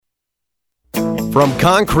From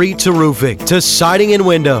concrete to roofing to siding and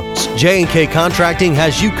windows, J&K Contracting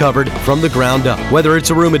has you covered from the ground up. Whether it's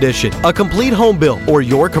a room addition, a complete home build, or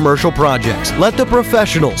your commercial projects, let the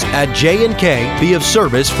professionals at J&K be of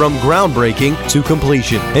service from groundbreaking to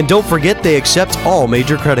completion. And don't forget they accept all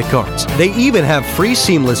major credit cards. They even have free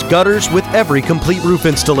seamless gutters with every complete roof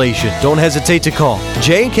installation. Don't hesitate to call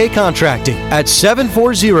J&K Contracting at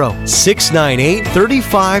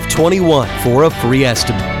 740-698-3521 for a free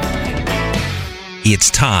estimate.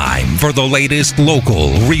 It's time for the latest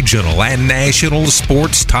local, regional, and national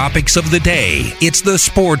sports topics of the day. It's the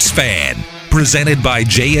Sports Fan, presented by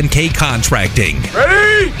J&K Contracting.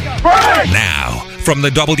 Ready? Break! Now, from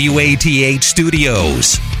the WATH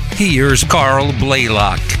studios, here's Carl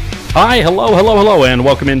Blalock. Hi, hello, and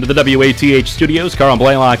welcome into the WATH studios. Carl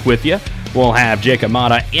Blalock with you. We'll have Jacob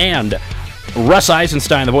Motta and Russ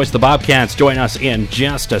Eisenstein, the voice of the Bobcats, join us in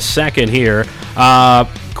just a second here.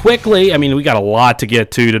 Quickly, we got a lot to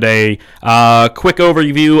get to today. Quick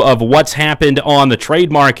overview of what's happened on the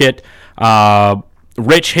trade market.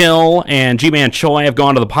 Rich Hill and G-Man Choi have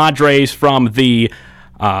gone to the Padres from the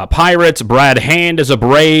Pirates. Brad Hand is a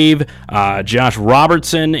Brave. Josh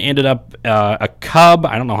Robertson ended up a Cub.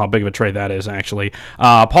 I don't know how big of a trade that is, actually.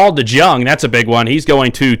 Paul DeJong, that's a big one. He's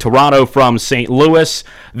going to Toronto from St. Louis.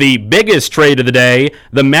 The biggest trade of the day,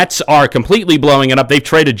 the Mets are completely blowing it up. They've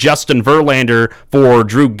traded Justin Verlander for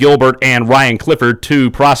Drew Gilbert and Ryan Clifford, two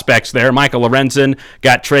prospects there. Michael Lorenzen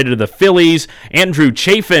got traded to the Phillies. Andrew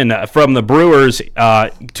Chafin from the Brewers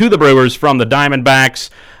to the Brewers from the Diamondbacks.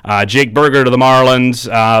 Jake Berger to the Marlins.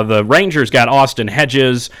 The Rangers got Austin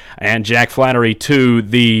Hedges and Jack Flaherty to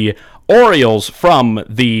the Orioles from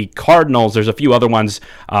the Cardinals. There's a few other ones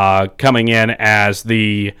coming in as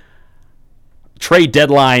the trade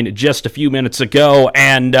deadline just a few minutes ago.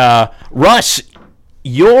 And Russ,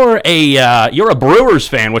 you're a Brewers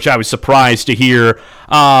fan, which I was surprised to hear.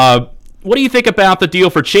 What do you think about the deal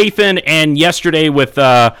for Chafin and yesterday with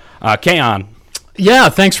Keon? Yeah,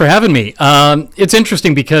 thanks for having me. It's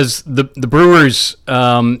interesting because the Brewers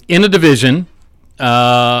in a division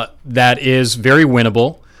that is very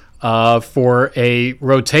winnable for a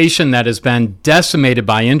rotation that has been decimated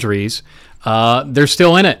by injuries, they're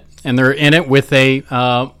still in it, and they're in it with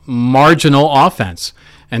a marginal offense.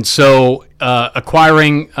 And so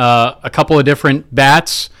acquiring a couple of different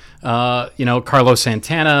bats, Carlos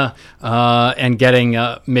Santana, and getting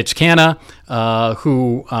Mitch Canha,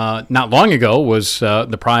 who not long ago was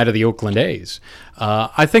the pride of the Oakland A's,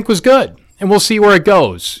 I think was good. And we'll see where it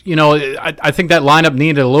goes. I think that lineup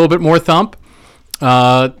needed a little bit more thump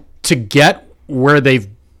to get where they've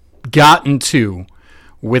gotten to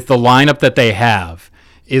with the lineup that they have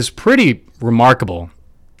is pretty remarkable.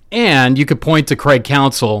 And you could point to Craig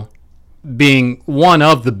Counsell being one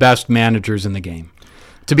of the best managers in the game,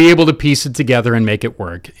 to be able to piece it together and make it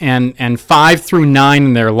work. And 5 through 9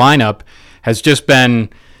 in their lineup has just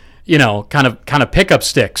been, kind of pickup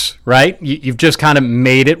sticks, right? You've just kind of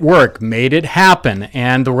made it work, made it happen.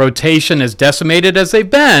 And the rotation, as decimated as they've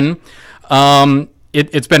been,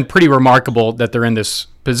 it's been pretty remarkable that they're in this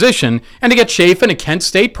position. And to get Chafin, a Kent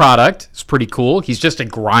State product, is pretty cool. He's just a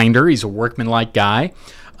grinder. He's a workmanlike guy.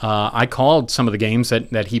 I called some of the games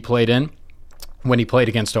that he played in when he played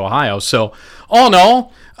against Ohio. So all in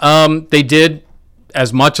all, they did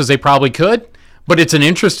as much as they probably could, but it's an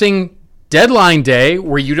interesting deadline day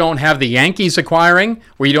where you don't have the Yankees acquiring,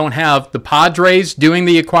 where you don't have the Padres doing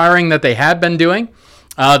the acquiring that they had been doing.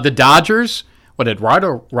 The Dodgers,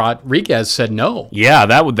 Eduardo Rodriguez said no. Yeah,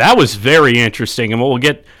 that was very interesting, and we'll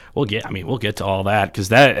get to all that because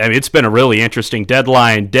it's been a really interesting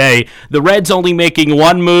deadline day. The Reds only making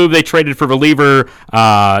one move. They traded for reliever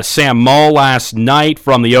Sam Moe last night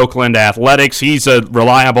from the Oakland Athletics. He's a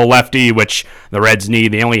reliable lefty, which the Reds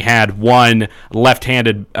need. They only had one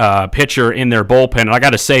left-handed pitcher in their bullpen. And I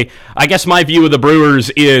got to say, I guess my view of the Brewers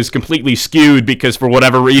is completely skewed because for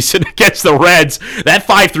whatever reason against the Reds, that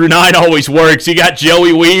 5 through 9 always works. You got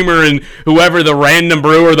Joey Weimer and whoever the random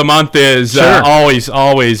Brewer of the month is, sure. always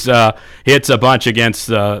hits a bunch against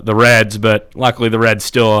the Reds, but luckily the Reds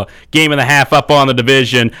still a game and a half up on the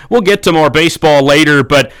division. We'll get to more baseball later,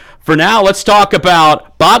 but for now, let's talk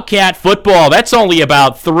about Bobcat football. That's only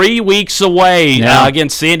about 3 weeks away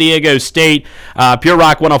against San Diego State. Pure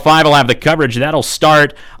Rock 105 will have the coverage. That'll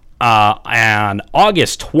start on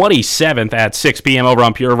August 27th at 6 p.m. over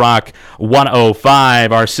on Pure Rock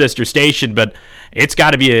 105, our sister station, but it's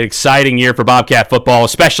got to be an exciting year for Bobcat football,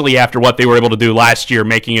 especially after what they were able to do last year,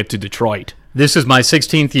 making it to Detroit. This is my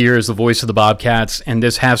 16th year as the voice of the Bobcats, and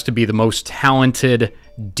this has to be the most talented,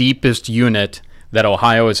 deepest unit that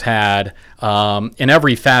Ohio has had in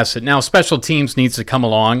every facet. Now, special teams needs to come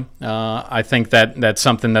along. I think that's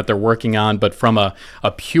something that they're working on. But from a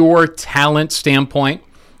pure talent standpoint,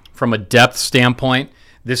 from a depth standpoint,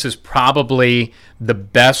 this is probably the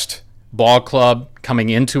best ball club coming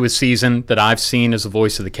into a season that I've seen as the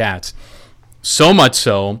voice of the Cats. So much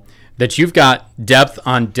so that you've got depth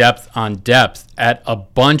on depth on depth at a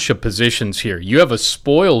bunch of positions here. You have a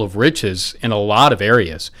spoil of riches in a lot of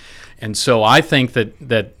areas. And so I think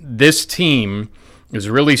that this team is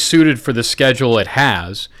really suited for the schedule it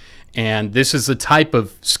has. And this is the type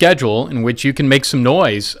of schedule in which you can make some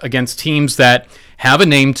noise against teams that have a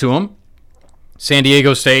name to them. San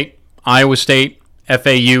Diego State, Iowa State,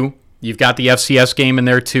 FAU. You've got the FCS game in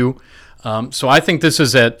there too. So I think this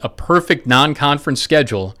is a perfect non-conference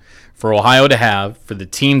schedule for Ohio to have for the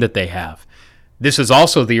team that they have. This is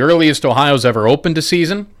also the earliest Ohio's ever opened a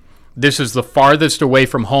season. This is the farthest away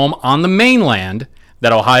from home on the mainland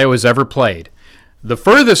that Ohio has ever played. The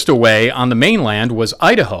furthest away on the mainland was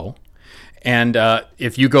Idaho. And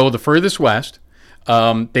if you go the furthest west,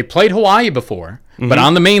 they played Hawaii before. Mm-hmm. But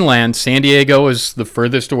on the mainland, San Diego is the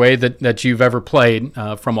furthest away that you've ever played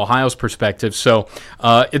from Ohio's perspective. So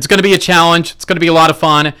it's going to be a challenge. It's going to be a lot of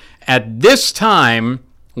fun. At this time,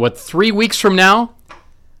 3 weeks from now,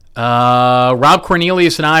 Rob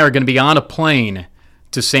Cornelius and I are going to be on a plane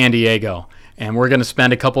to San Diego. And we're going to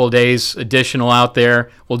spend a couple of days additional out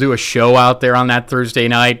there. We'll do a show out there on that Thursday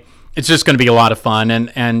night. It's just going to be a lot of fun.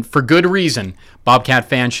 And for good reason, Bobcat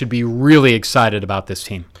fans should be really excited about this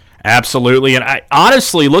team. Absolutely. And I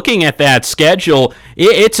honestly, looking at that schedule,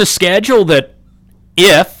 it's a schedule that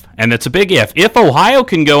and it's a big if Ohio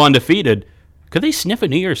can go undefeated, could they sniff a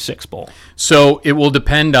New Year's Six Bowl? So it will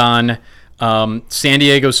depend on San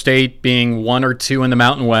Diego State being 1 or 2 in the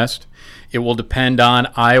Mountain West. It will depend on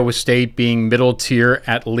Iowa State being middle tier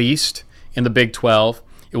at least in the Big 12.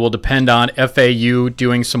 It will depend on FAU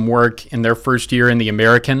doing some work in their first year in the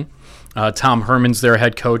American. Tom Herman's their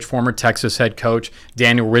head coach, former Texas head coach.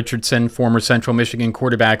 Daniel Richardson, former Central Michigan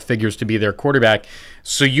quarterback, figures to be their quarterback.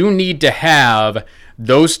 So you need to have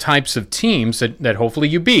those types of teams that hopefully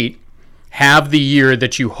you beat have the year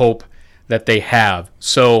that you hope that they have.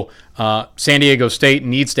 So San Diego State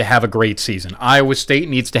needs to have a great season. Iowa State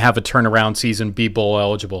needs to have a turnaround season, be bowl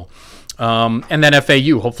eligible. And then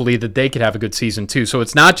FAU, hopefully that they could have a good season too. So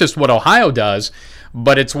it's not just what Ohio does,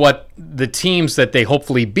 but it's what the teams that they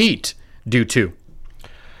hopefully beat do too.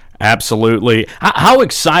 Absolutely. How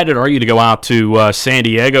excited are you to go out to San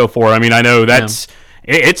Diego for? I mean, I know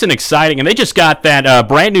it's an exciting, and they just got that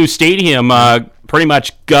brand new stadium pretty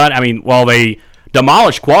much they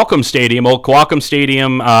demolished Qualcomm Stadium, old Qualcomm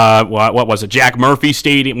Stadium, what was it, Jack Murphy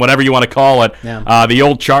Stadium, whatever you want to call it, the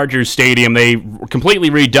old Chargers Stadium. They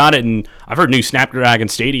completely redone it, and I've heard new Snapdragon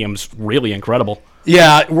Stadium's really incredible.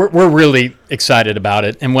 Yeah, we're really excited about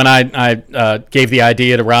it. And when I gave the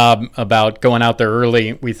idea to Rob about going out there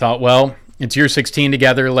early, we thought, well, it's year 16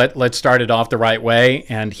 together. Let's start it off the right way.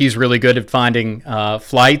 And he's really good at finding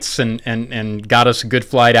flights and got us a good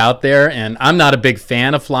flight out there. And I'm not a big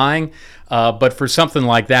fan of flying, but for something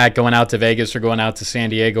like that, going out to Vegas or going out to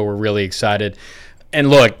San Diego, we're really excited. And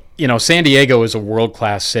look, San Diego is a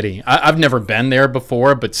world-class city. I've never been there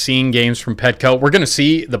before, but seeing games from Petco, we're going to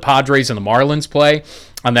see the Padres and the Marlins play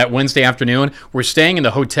on that Wednesday afternoon. We're staying in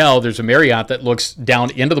the hotel. There's a Marriott that looks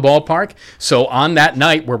down into the ballpark. So on that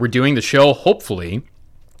night where we're doing the show, hopefully,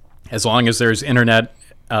 as long as there's internet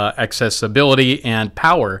accessibility and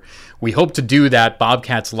power, we hope to do that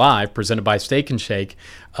Bobcats Live presented by Steak and Shake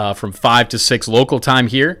from 5 to 6 local time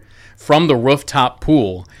here, from the rooftop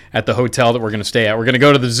pool at the hotel that we're going to stay at. We're going to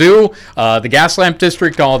go to the zoo, the Gaslamp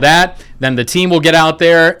District, all that. Then the team will get out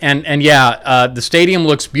there. And the stadium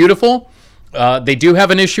looks beautiful. They do have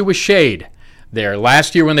an issue with shade there.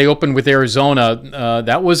 Last year when they opened with Arizona,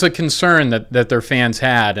 that was a concern that their fans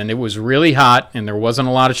had. And it was really hot, and there wasn't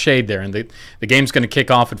a lot of shade there. And the game's going to kick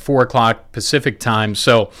off at 4 o'clock Pacific time.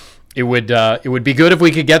 So it would be good if we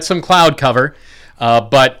could get some cloud cover.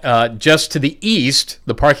 But just to the east,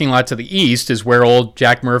 the parking lot to the east is where old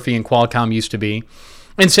Jack Murphy and Qualcomm used to be.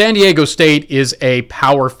 And San Diego State is a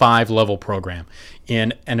Power 5 level program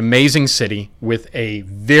in an amazing city with a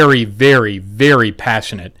very, very, very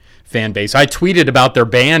passionate fan base. I tweeted about their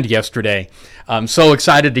band yesterday. I'm so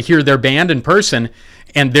excited to hear their band in person,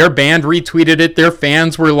 and their band retweeted it. Their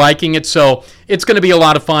fans were liking it. So it's going to be a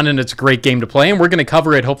lot of fun, and it's a great game to play, and we're going to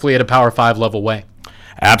cover it hopefully at a Power 5 level way.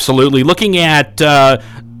 Absolutely. Looking at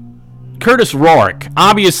Curtis Rourke,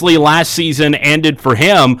 obviously last season ended for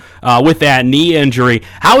him with that knee injury.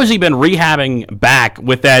 How has he been rehabbing back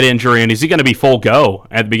with that injury, and is he going to be full go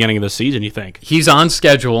at the beginning of the season, you think? He's on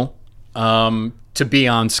schedule to be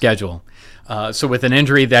on schedule. So with an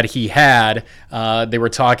injury that he had, they were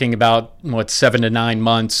talking about 7 to 9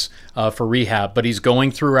 months for rehab. But he's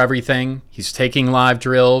going through everything. He's taking live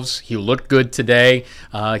drills. He looked good today.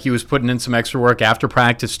 He was putting in some extra work after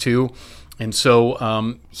practice too. And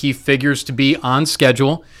so he figures to be on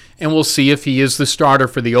schedule. And we'll see if he is the starter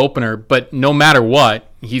for the opener. But no matter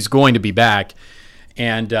what, he's going to be back.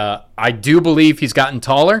 And I do believe he's gotten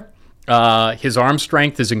taller. His arm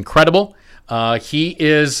strength is incredible. He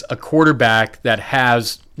is a quarterback that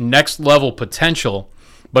has next-level potential,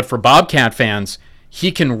 but for Bobcat fans,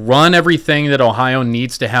 he can run everything that Ohio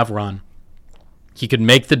needs to have run. He can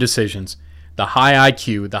make the decisions, the high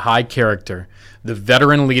IQ, the high character, the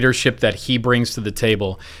veteran leadership that he brings to the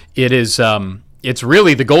table. It's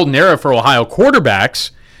really the golden era for Ohio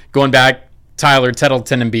quarterbacks, going back Tyler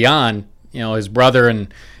Tettleton and beyond, his brother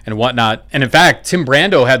and whatnot. And in fact, Tim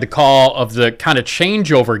Brando had the call of the kind of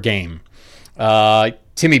changeover game.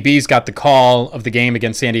 Timmy B's got the call of the game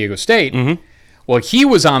against San Diego State. Mm-hmm. Well, he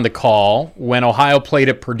was on the call when Ohio played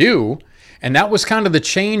at Purdue, and that was kind of the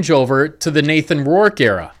changeover to the Nathan Rourke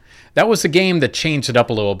era. That was the game that changed it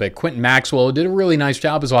up a little bit. Quentin Maxwell did a really nice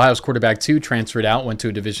job as Ohio's quarterback too, transferred out, went to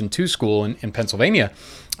a Division II school in Pennsylvania.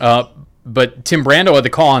 But Tim Brando had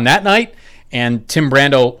the call on that night, and Tim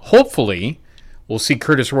Brando hopefully will see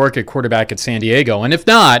Curtis Rourke at quarterback at San Diego. And if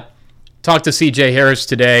not, talk to C.J. Harris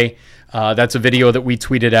today. That's a video that we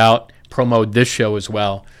tweeted out, promoted this show as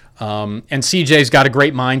well. And CJ's got a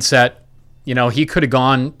great mindset. He could have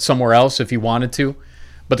gone somewhere else if he wanted to,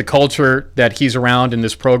 but the culture that he's around in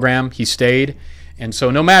this program, he stayed. And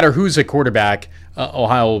so no matter who's a quarterback,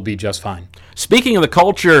 Ohio will be just fine. Speaking of the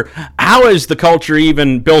culture, how is the culture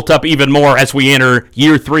even built up even more as we enter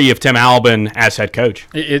year 3 of Tim Albin as head coach?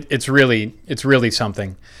 It's really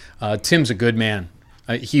something. Tim's a good man.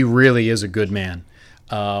 He really is a good man.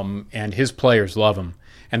 And his players love him,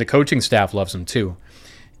 and the coaching staff loves him too.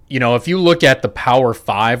 If you look at the Power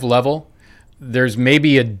 5 level, there's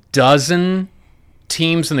maybe a dozen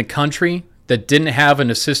teams in the country that didn't have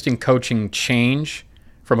an assistant coaching change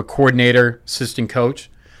from a coordinator, assistant coach.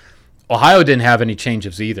 Ohio didn't have any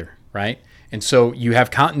changes either, right? And so you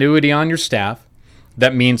have continuity on your staff.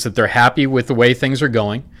 That means that they're happy with the way things are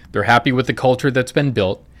going. They're happy with the culture that's been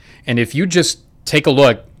built. And if you just take a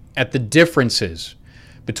look at the differences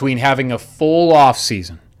between having a full off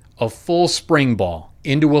season, a full spring ball,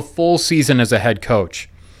 into a full season as a head coach,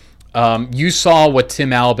 you saw what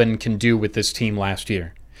Tim Albin can do with this team last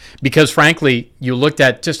year. Because frankly, you looked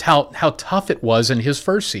at just how tough it was in his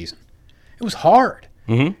first season. It was hard.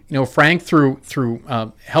 Mm-hmm. Frank through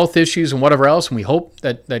health issues and whatever else, and we hope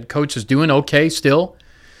that coach is doing okay still.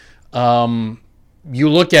 You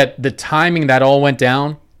look at the timing that all went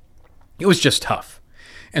down, it was just tough.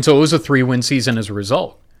 And so it was a 3-win season as a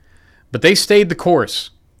result. But they stayed the course,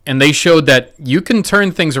 and they showed that you can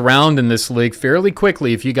turn things around in this league fairly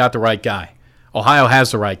quickly if you got the right guy. Ohio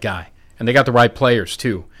has the right guy, and they got the right players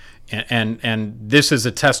too. And this is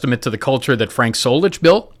a testament to the culture that Frank Solich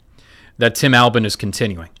built, that Tim Albin is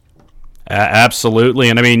continuing. Absolutely.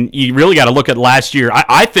 And, I mean, you really got to look at last year.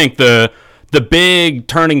 I think the big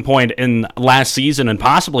turning point in last season and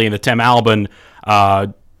possibly in the Tim Albin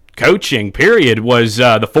coaching period was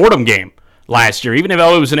the Fordham game last year. Even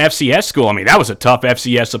though it was an FCS school, I mean, that was a tough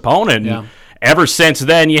FCS opponent. Yeah. And ever since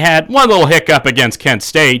then, you had one little hiccup against Kent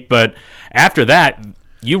State, but after that,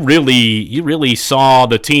 you really saw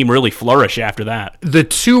the team really flourish after that. The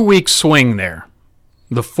 2-week swing there,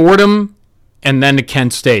 the Fordham and then to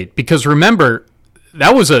Kent State, because remember,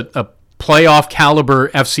 that was a playoff caliber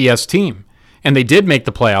FCS team, and they did make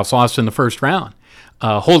the playoffs, lost in the first round.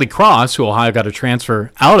 Holy Cross, who Ohio got a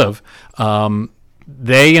transfer out of,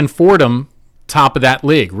 they and Fordham, top of that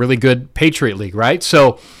league, really good Patriot League, right?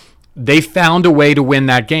 So they found a way to win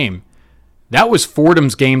that game. That was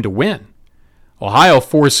Fordham's game to win. Ohio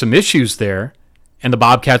forced some issues there, and the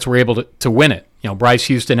Bobcats were able to win it. Bryce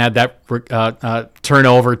Houston had that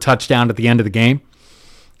turnover touchdown at the end of the game.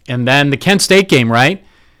 And then the Kent State game, right?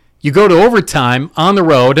 You go to overtime on the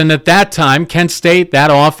road, and at that time, Kent State, that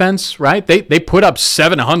offense, right, they put up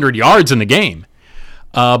 700 yards in the game.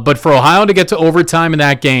 But for Ohio to get to overtime in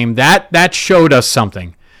that game, that showed us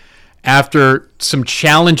something. After some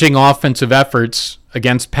challenging offensive efforts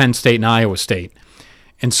against Penn State and Iowa State.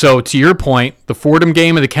 And so, to your point, the Fordham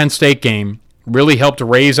game and the Kent State game really helped to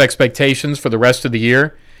raise expectations for the rest of the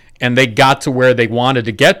year, and they got to where they wanted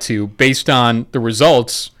to get to based on the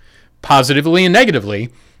results, positively and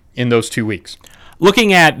negatively, in those 2 weeks.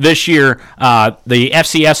 Looking at this year, the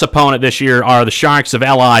FCS opponent this year are the Sharks of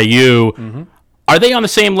LIU. Mm-hmm. Are they on the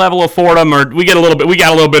same level of Fordham, or we got a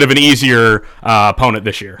little bit of an easier opponent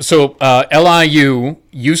this year? So LIU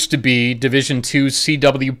used to be Division II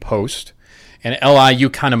CW Post, and LIU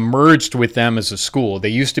kind of merged with them as a school. They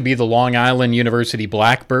used to be the Long Island University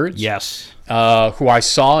Blackbirds. Yes. Who I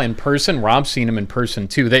saw in person. Rob's seen them in person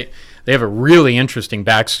too. They have a really interesting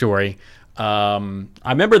backstory. I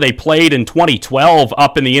remember they played in 2012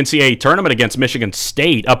 up in the NCAA tournament against Michigan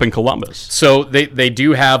State up in Columbus. So they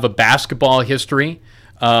do have a basketball history.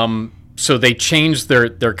 So they changed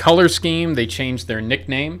their color scheme. They changed their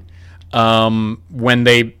nickname when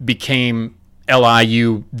they became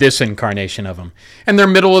LIU, this incarnation of them. And they're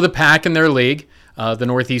middle of the pack in their league, the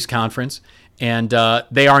Northeast Conference. And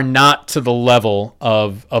they are not to the level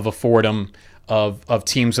of a Fordham, of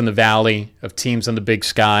teams in the Valley, of teams in the Big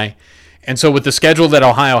Sky. And so with the schedule that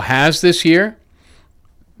Ohio has this year,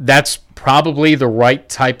 that's probably the right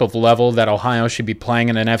type of level that Ohio should be playing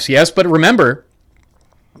in an FCS. But remember,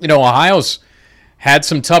 Ohio's had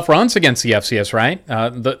some tough runs against the FCS, right?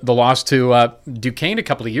 The loss to Duquesne a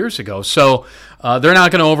couple of years ago. So they're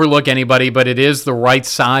not going to overlook anybody, but it is the right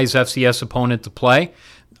size FCS opponent to play.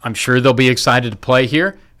 I'm sure they'll be excited to play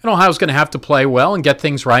here. And Ohio's going to have to play well and get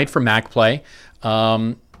things right for MAC play.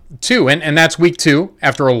 Too, and that's week 2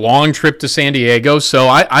 after a long trip to San Diego. So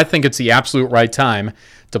I think it's the absolute right time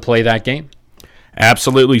to play that game.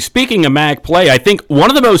 Absolutely. Speaking of MAC play, I think one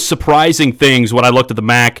of the most surprising things when I looked at the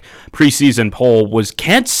MAC preseason poll was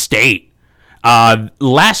Kent State,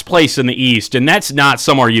 last place in the East, and that's not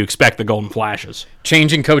somewhere you expect the Golden Flashes.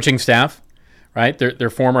 Changing coaching staff, right? Their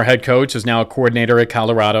former head coach is now a coordinator at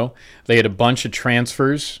Colorado. They had a bunch of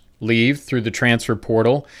transfers leave through the transfer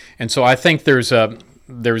portal, and so I think there's a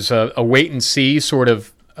wait and see sort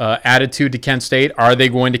of attitude to Kent State. Are they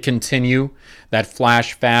going to continue that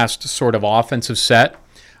flash fast sort of offensive set?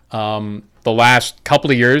 The last couple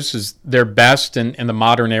of years is their best in the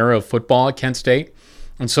modern era of football at Kent State,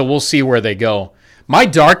 and so we'll see where they go. My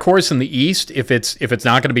dark horse in the East, if it's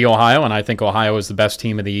not going to be Ohio, and I think Ohio is the best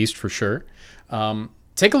team in the East for sure.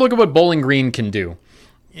 Take a look at what Bowling Green can do.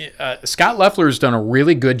 Scott Loeffler has done a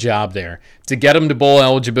really good job there to get him to bowl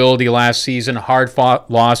eligibility last season. Hard-fought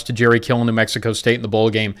loss to Jerry Kill in New Mexico State in the bowl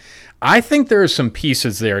game. I think there are some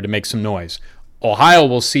pieces there to make some noise. Ohio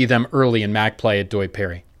will see them early in MAC play at Doyd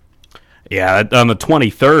Perry. Yeah, on the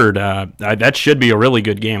 23rd, that should be a really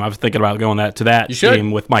good game. I was thinking about going to that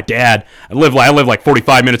game with my dad. I live like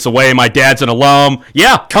 45 minutes away. My dad's an alum.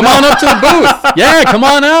 Yeah, come on up to the booth. Yeah, come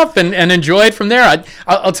on up and enjoy it from there.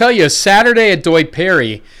 I'll tell you, Saturday at Doyd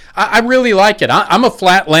Perry, I really like it. I'm a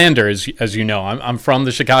flatlander, as you know. I'm from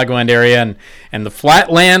the Chicagoland area, and the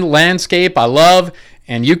flatland landscape I love.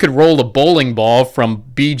 And you could roll a bowling ball from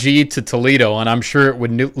BG to Toledo, and I'm sure it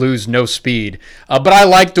would lose no speed. But I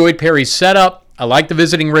like Doyd Perry's setup. I like the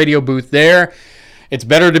visiting radio booth there. It's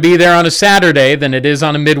better to be there on a Saturday than it is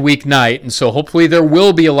on a midweek night, and so hopefully there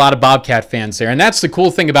will be a lot of Bobcat fans there. And that's the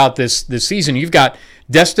cool thing about this season. You've got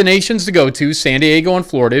destinations to go to, San Diego and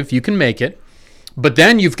Florida, if you can make it. But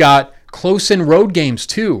then you've got close-in road games,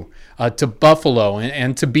 too. To Buffalo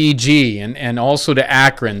and to BG and also to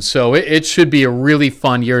Akron. So it should be a really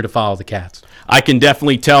fun year to follow the Cats. I can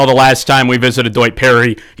definitely tell the last time we visited Doyd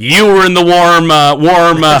Perry, you were in the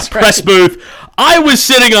warm press booth. I was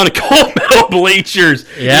sitting on cold metal bleachers.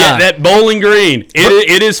 Yeah, that Bowling Green.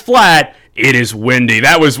 It is flat. It is windy.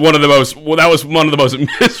 That was one of the most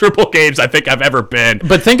miserable games I think I've ever been.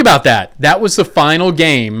 But think about that. That was the final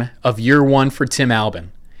game of year 1 for Tim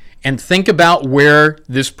Albin. And think about where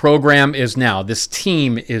this program is now, this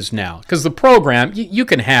team is now. Because the program, you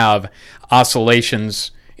can have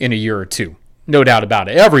oscillations in a year or two. No doubt about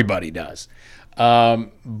it. Everybody does.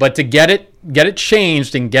 But to get it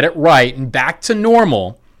changed and get it right and back to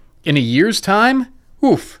normal in a year's time,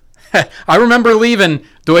 oof. I remember leaving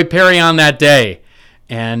Doyd Perry on that day.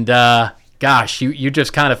 And, gosh, you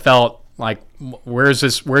just kind of felt like, where's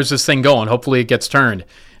this thing going? Hopefully it gets turned.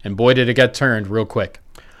 And boy, did it get turned real quick.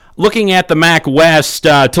 Looking at the MAC West,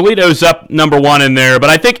 Toledo's up number 1 in there, but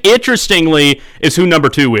I think interestingly is who number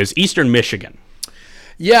 2 is, Eastern Michigan.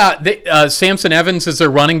 Yeah, Samson Evans is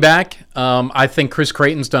their running back. I think Chris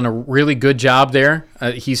Creighton's done a really good job there.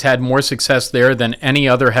 He's had more success there than any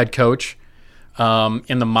other head coach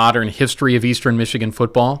in the modern history of Eastern Michigan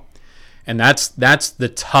football. And that's the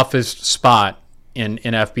toughest spot in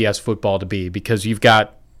FBS football to be, because you've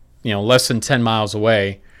got less than 10 miles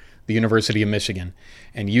away the University of Michigan,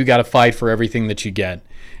 and you got to fight for everything that you get.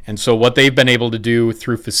 And so what they've been able to do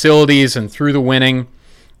through facilities and through the winning,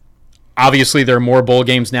 obviously there are more bowl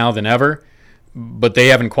games now than ever, but they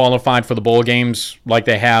haven't qualified for the bowl games like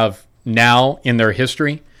they have now in their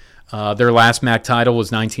history. Their last MAC title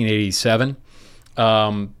was 1987.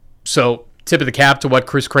 So tip of the cap to what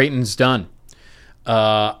Chris Creighton's done.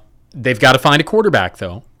 They've got to find a quarterback,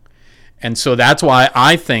 though. And so that's why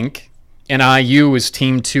I think NIU is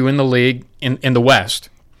team 2 in the league in the West.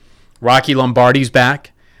 Rocky Lombardi's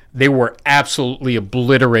back. They were absolutely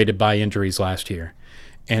obliterated by injuries last year.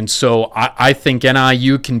 And so I think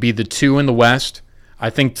NIU can be the 2 in the West. I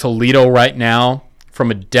think Toledo right now, from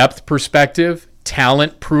a depth perspective,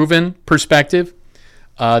 talent-proven perspective,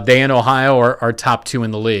 they and Ohio are top 2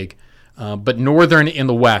 in the league. But Northern in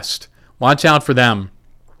the West, watch out for them,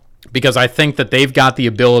 because I think that they've got the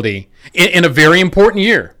ability in a very important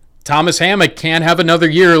year. Thomas Hammock can't have another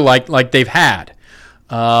year like they've had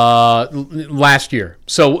last year.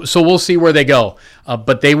 So we'll see where they go.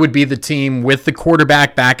 But they would be the team with the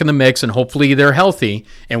quarterback back in the mix, and hopefully they're healthy.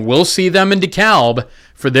 And we'll see them in DeKalb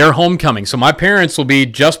for their homecoming. So my parents will be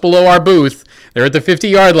just below our booth. They're at the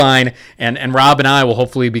 50-yard line, and Rob and I will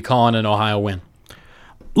hopefully be calling an Ohio win.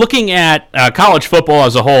 Looking at college football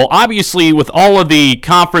as a whole, obviously with all of the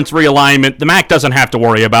conference realignment, the MAC doesn't have to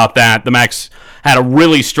worry about that. The MAC's had a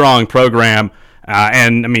really strong program,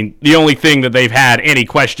 and I mean, the only thing that they've had any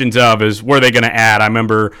questions of is where they're going to add. I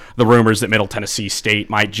remember the rumors that Middle Tennessee State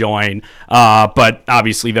might join, but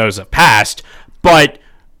obviously those have passed. But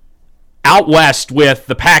out west with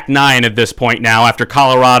the Pac-9 at this point now, after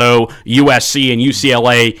Colorado, USC, and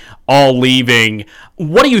UCLA all leaving,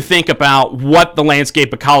 what do you think about what the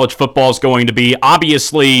landscape of college football is going to be?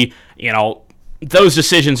 Obviously, those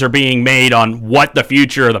decisions are being made on what the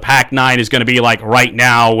future of the Pac-9 is going to be like right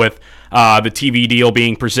now, with the TV deal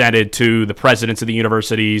being presented to the presidents of the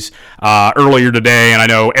universities earlier today. And I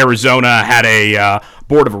know Arizona had a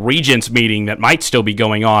Board of Regents meeting that might still be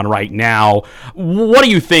going on right now. What do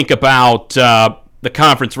you think about the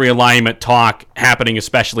conference realignment talk happening,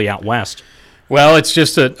 especially out west? Well, it's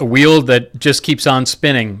just a wheel that just keeps on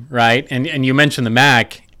spinning, right? And you mentioned the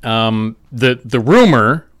MAC. The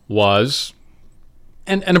rumor was,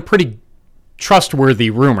 and a pretty trustworthy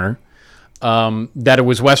rumor, that it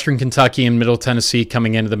was Western Kentucky and Middle Tennessee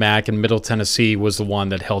coming into the MAC, and Middle Tennessee was the one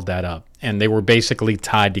that held that up. And they were basically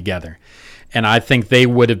tied together. And I think they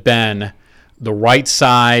would have been the right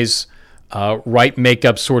size, right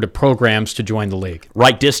makeup sort of programs to join the league.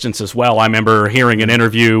 Right distance as well. I remember hearing an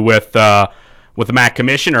interview with the MAC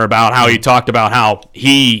commissioner about how he talked about how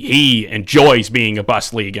he enjoys being a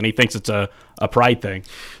bus league, and he thinks it's a pride thing.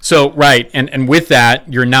 So, right. And with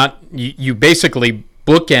that, you basically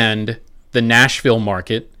bookend the Nashville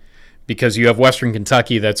market, because you have Western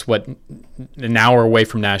Kentucky that's an hour away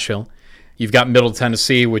from Nashville. You've got Middle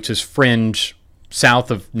Tennessee, which is fringe south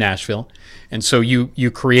of Nashville, and so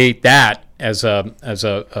you create that as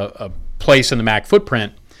a place in the MAC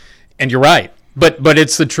footprint. And you're right, but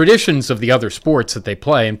it's the traditions of the other sports that they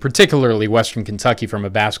play, and particularly Western Kentucky from a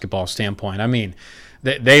basketball standpoint. I mean,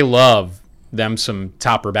 they love them some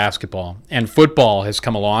topper basketball, and football has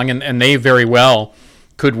come along, and they very well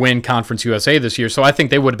could win Conference USA this year. So I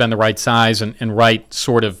think they would have been the right size and right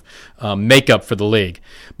sort of makeup for the league.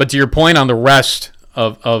 But to your point on the rest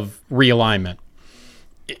of realignment,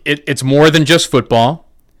 it's more than just football.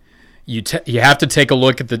 You have to take a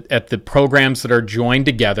look at the programs that are joined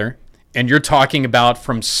together, and you're talking about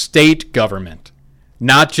from state government,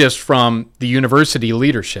 not just from the university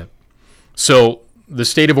leadership. So the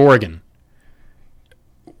state of Oregon,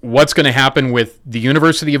 what's going to happen with the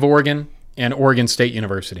University of Oregon and Oregon State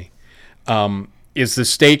University? Is the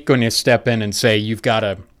state going to step in and say you've got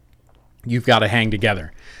to hang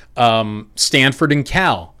together? Stanford and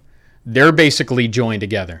Cal, they're basically joined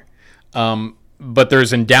together. But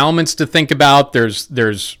there's endowments to think about.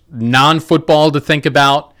 There's non-football to think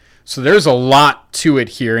about. So there's a lot to it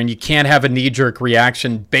here, and you can't have a knee-jerk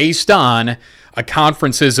reaction based on a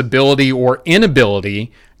conference's ability or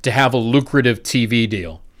inability to have a lucrative TV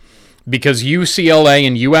deal. Because UCLA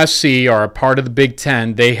and USC are a part of the Big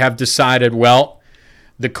Ten, they have decided, well,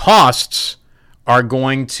 the costs are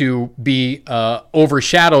going to be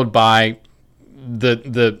overshadowed by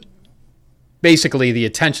the basically the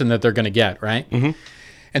attention that they're going to get, right? Mm-hmm.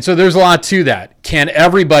 And so there's a lot to that. Can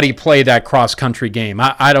everybody play that cross-country game?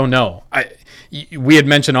 I don't know. We had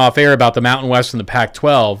mentioned off air about the Mountain West and the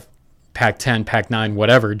Pac-12, Pac-10, Pac-9,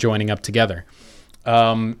 whatever, joining up together.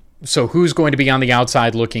 So who's going to be on the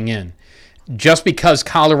outside looking in? Just because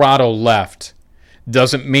Colorado left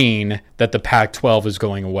doesn't mean that the Pac-12 is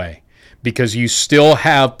going away, because you still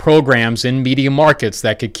have programs in media markets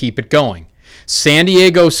that could keep it going. San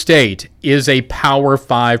Diego State is a Power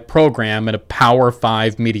 5 program in a Power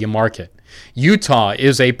 5 media market. Utah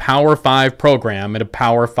is a Power 5 program in a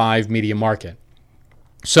Power 5 media market.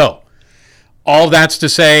 So, all that's to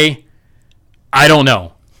say, I don't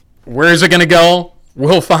know. Where is it going to go?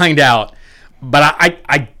 We'll find out. But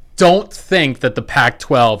I don't think that the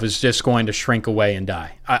Pac-12 is just going to shrink away and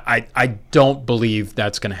die. I don't believe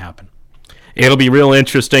that's going to happen. It'll be real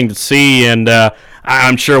interesting to see, and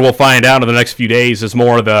I'm sure we'll find out in the next few days as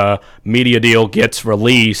more of the media deal gets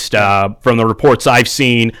released. From the reports I've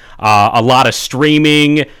seen, a lot of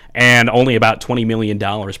streaming and only about $20 million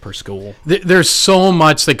per school. There's so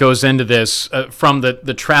much that goes into this, from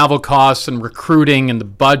the travel costs and recruiting and the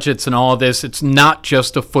budgets and all of this. It's not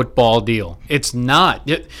just a football deal. It's not.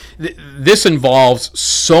 This involves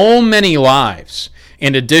so many lives,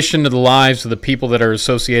 in addition to the lives of the people that are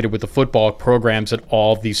associated with the football programs at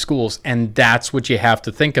all of these schools. And that's what you have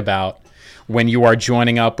to think about when you are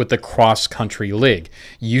joining up with the cross-country league.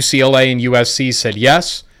 UCLA and USC said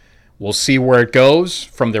yes. We'll see where it goes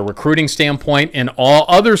from their recruiting standpoint in all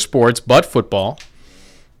other sports but football.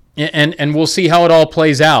 And we'll see how it all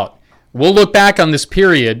plays out. We'll look back on this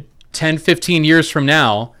period 10, 15 years from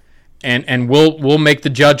now, and we'll make the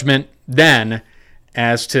judgment then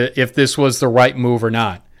as to if this was the right move or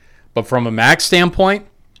not. But from a max standpoint,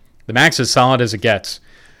 the max is solid as it gets.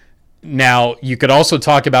 Now, you could also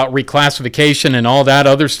talk about reclassification and all that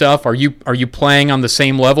other stuff. Are you playing on the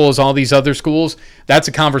same level as all these other schools? That's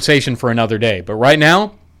a conversation for another day. But right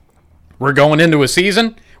now, we're going into a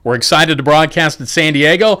season. We're excited to broadcast in San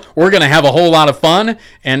Diego. We're going to have a whole lot of fun,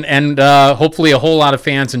 and hopefully a whole lot of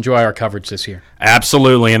fans enjoy our coverage this year.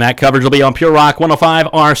 Absolutely, and that coverage will be on Pure Rock 105,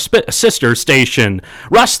 our sister station.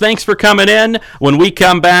 Russ, thanks for coming in. When we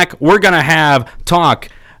come back, we're going to have talk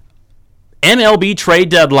MLB Trade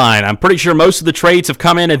Deadline. I'm pretty sure most of the trades have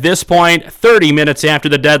come in at this point, 30 minutes after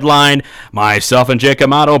the deadline. Myself and Jacob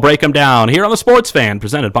Motta will break them down here on the Sports Fan,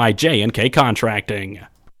 presented by J&K Contracting.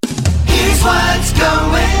 Here's what's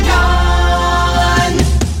going on.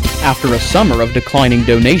 After a summer of declining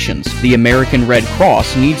donations, the American Red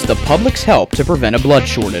Cross needs the public's help to prevent a blood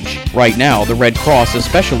shortage. Right now, the Red Cross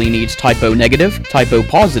especially needs type O negative, type O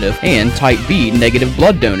positive, and type B negative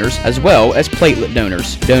blood donors, as well as platelet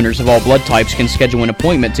donors. Donors of all blood types can schedule an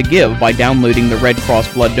appointment to give by downloading the Red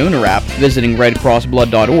Cross Blood Donor app, visiting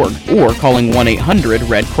redcrossblood.org, or calling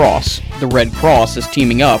 1-800-RED-CROSS. The Red Cross is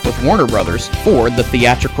teaming up with Warner Brothers for the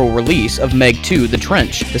theatrical release of Meg 2: The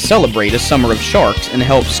Trench to celebrate a summer of sharks and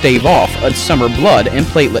help stave off a summer blood and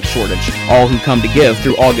platelet shortage. All who come to give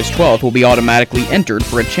through August 12th will be automatically entered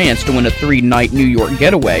for a chance to win a 3-night New York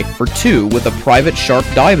getaway for 2 with a private shark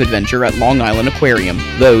dive adventure at Long Island Aquarium.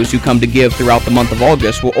 Those who come to give throughout the month of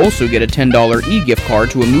August will also get a $10 e-gift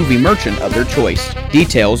card to a movie merchant of their choice.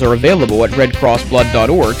 Details are available at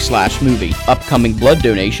redcrossblood.org/movie. Upcoming blood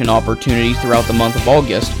donation opportunities throughout the month of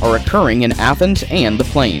August are occurring in Athens and the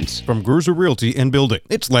Plains. From Gruser Realty and Building,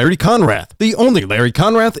 it's Larry Conrath, the only Larry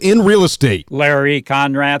Conrath in real estate. Larry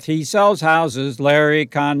Conrath, he sells houses. Larry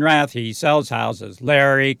Conrath, he sells houses.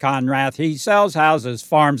 Larry Conrath, he sells houses,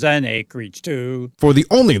 farms and acreage too. For the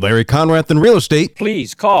only Larry Conrath in real estate,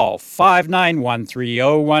 please call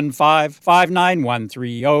 591-3015,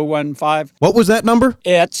 591-3015. What was that number?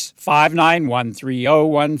 It's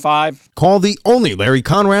 591-3015. Call the only Larry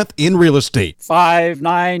Conrath in real estate.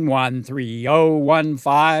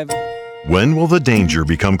 591-3015. When will the danger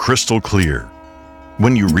become crystal clear?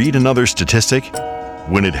 When you read another statistic?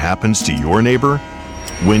 When it happens to your neighbor?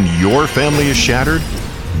 When your family is shattered?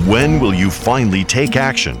 When will you finally take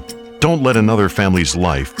action? Don't let another family's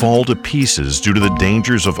life fall to pieces due to the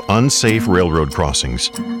dangers of unsafe railroad crossings.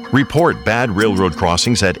 Report bad railroad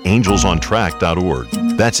crossings at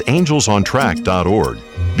angelsontrack.org. That's angelsontrack.org.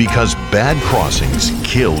 Because bad crossings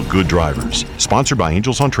kill good drivers. Sponsored by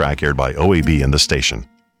Angels on Track, aired by OAB and the station.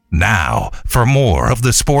 Now, for more of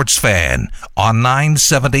the Sports Fan on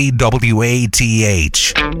 970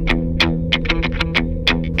 WATH.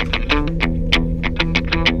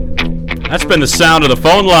 That's been the sound of the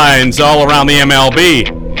phone lines all around the MLB.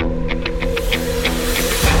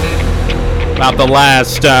 About the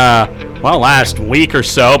last week or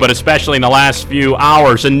so, but especially in the last few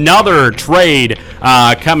hours. Another trade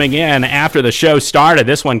coming in after the show started.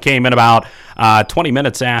 This one came in about 20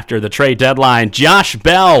 minutes after the trade deadline. Josh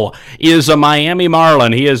Bell is a Miami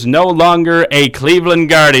Marlin. He is no longer a Cleveland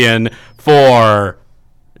Guardian for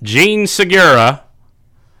Gene Segura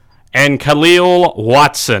and Khalil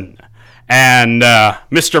Watson. And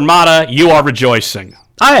Mr. Motta, you are rejoicing.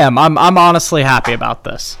 I am. I'm honestly happy about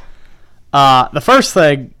this. The first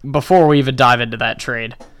thing, before we even dive into that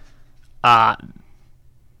trade, a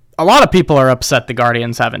lot of people are upset the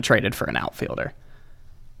Guardians haven't traded for an outfielder.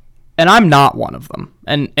 And I'm not one of them.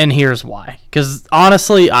 And here's why. Because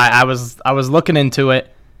honestly, I was looking into it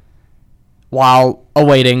while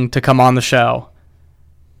awaiting to come on the show.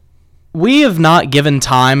 we have not given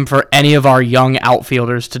time for any of our young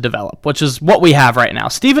outfielders to develop, which is what we have right now.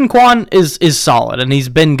 Stephen Kwan is solid, and he's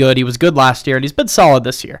been good. He was good last year, and he's been solid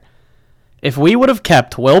this year. If we would have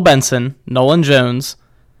kept Will Benson, Nolan Jones,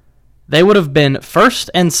 they would have been first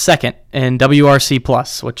and second in WRC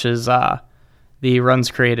plus, which is the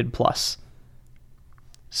runs created plus.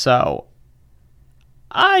 So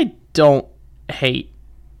I don't hate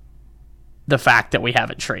the fact that we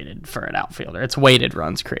haven't traded for an outfielder. It's weighted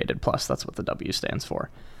runs created plus. That's what the W stands for.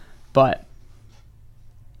 But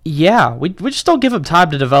yeah, we just don't give him time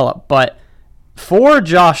to develop. But for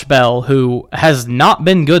Josh Bell, who has not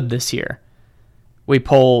been good this year, we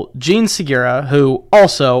pull Gene Segura, who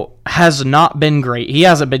also has not been great. He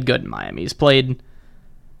hasn't been good in Miami. He's played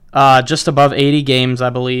just above 80 games, I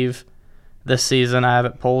believe, this season. I have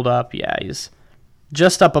it pulled up. Yeah, he's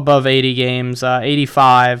just up above 80 games,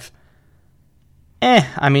 85.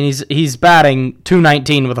 I mean, he's batting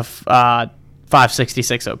 .219 with a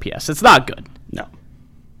 566 OPS. It's not good. No.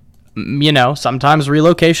 You know, sometimes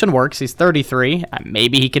relocation works. He's 33.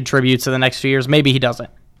 Maybe he contributes to the next few years. Maybe he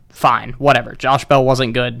doesn't. Fine, whatever. Josh Bell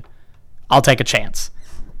wasn't good. I'll take a chance.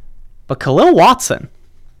 But Khalil Watson,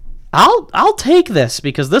 I'll take this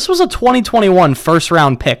because this was a 2021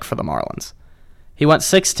 first-round pick for the Marlins. He went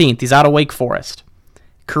 16th. He's out of Wake Forest.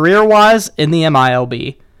 Career-wise, in the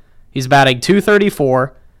MILB, he's batting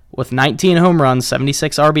 .234 with 19 home runs,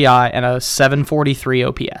 76 RBI, and a 743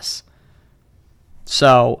 OPS.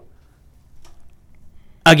 So,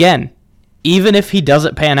 again, even if he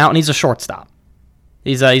doesn't pan out, and he's a shortstop,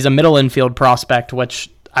 he's a middle infield prospect, which,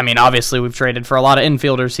 I mean, obviously we've traded for a lot of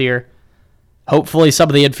infielders here. Hopefully some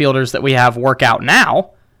of the infielders that we have work out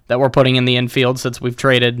now that we're putting in the infield since we've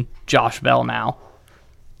traded Josh Bell now.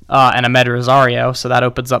 And Ahmed Rosario, so that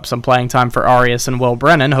opens up some playing time for Arias and Will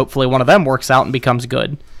Brennan. Hopefully one of them works out and becomes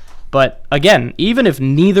good. But again, even if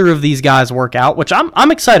neither of these guys work out, which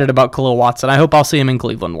I'm excited about Khalil Watson, I hope I'll see him in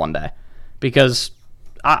Cleveland one day. Because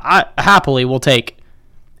I happily will take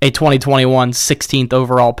a 2021 16th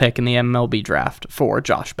overall pick in the MLB draft for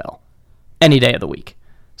Josh Bell any day of the week.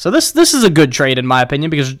 So this is a good trade in my opinion,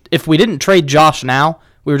 because if we didn't trade Josh now,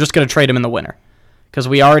 we were just going to trade him in the winter. Because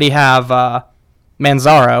we already have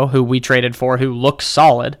Manzaro, who we traded for, who looks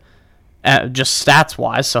solid, just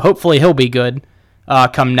stats-wise. So hopefully he'll be good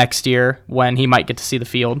come next year when he might get to see the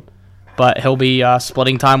field. But he'll be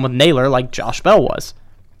splitting time with Naylor like Josh Bell was.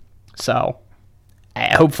 So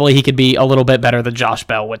hopefully he could be a little bit better than Josh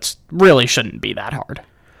Bell, which really shouldn't be that hard.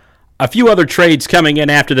 A few other trades coming in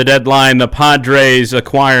after the deadline. The Padres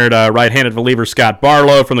acquired right-handed reliever Scott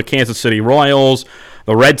Barlow from the Kansas City Royals.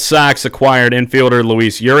 The Red Sox acquired infielder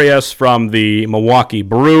Luis Urias from the Milwaukee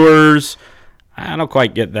Brewers. I don't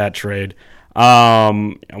quite get that trade.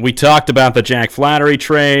 We talked about the Jack Flaherty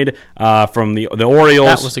trade from the Orioles.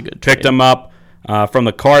 That was a good trade. Picked him up from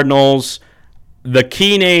the Cardinals. The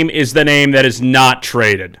key name is the name that is not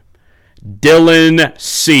traded. Dylan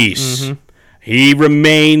Cease. Mm-hmm. He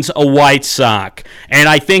remains a White Sox. And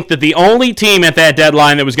I think that the only team at that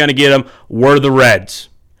deadline that was going to get him were the Reds.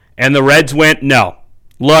 And the Reds went, no.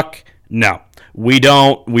 Look, no. We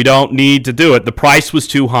don't need to do it. The price was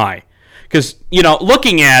too high. Because,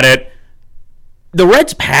 looking at it, the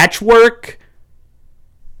Reds' patchwork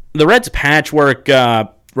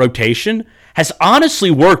rotation has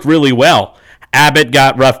honestly worked really well. Abbott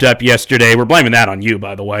got roughed up yesterday. We're blaming that on you,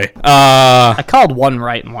 by the way. I called one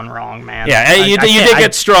right and one wrong, man. Yeah, you did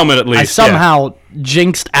get Stroman at least. I somehow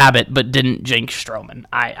jinxed Abbott but didn't jinx Stroman.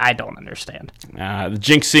 I don't understand. The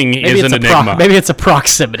jinxing is an enigma. Maybe it's a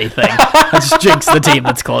proximity thing. I just jinx the team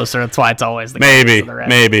that's closer. That's why it's always the case.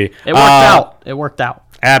 Maybe. It worked out. It worked out.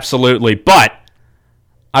 Absolutely. But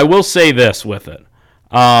I will say this with it.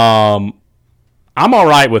 I'm all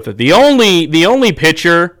right with it. The only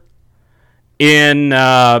pitcher in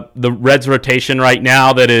the Reds rotation right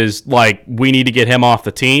now that is like, we need to get him off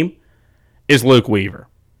the team is Luke Weaver.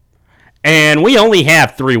 And we only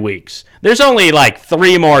have 3 weeks. There's only like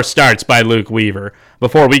 3 more starts by Luke Weaver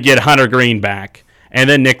before we get Hunter Green back and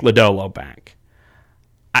then Nick Lodolo back.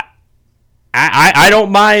 I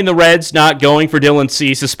don't mind the Reds not going for Dylan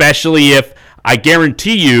Cease, especially if I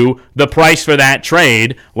guarantee you the price for that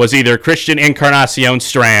trade was either Christian Encarnacion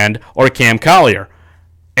Strand or Cam Collier.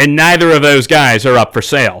 And neither of those guys are up for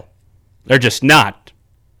sale. They're just not.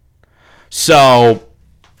 So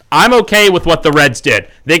I'm okay with what the Reds did.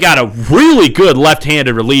 They got a really good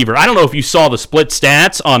left-handed reliever. I don't know if you saw the split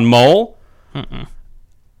stats on Mole.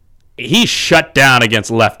 He shut down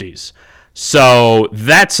against lefties. So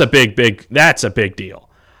that's a big deal.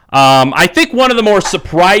 I think one of the more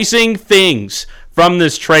surprising things from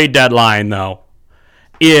this trade deadline, though,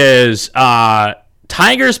 is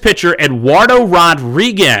Tigers pitcher Eduardo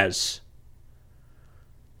Rodriguez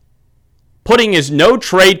putting his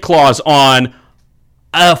no-trade clause on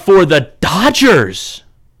for the Dodgers.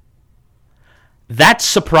 That's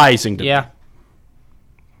surprising to me.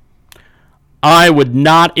 I would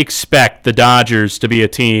not expect the Dodgers to be a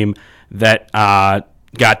team that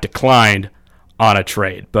got declined on a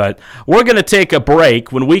trade. But we're going to take a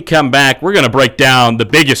break. When we come back, we're going to break down the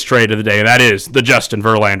biggest trade of the day. That is the Justin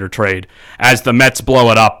Verlander trade as the Mets blow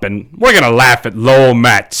it up, and we're going to laugh at Lowell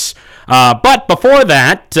Mets. But before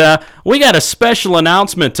that, we got a special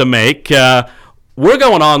announcement to make. We're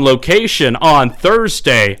going on location on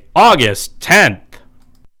Thursday, August 10th.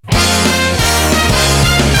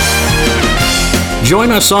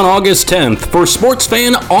 Join us on August 10th for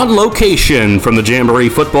Sportsfan on location from the Jamboree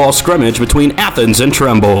football scrimmage between Athens and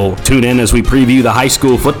Trumbull. Tune in as we preview the high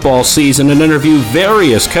school football season and interview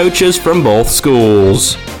various coaches from both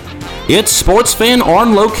schools. It's Sportsfan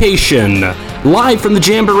on location, live from the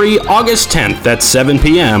Jamboree August 10th at 7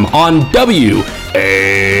 p.m. on WATH.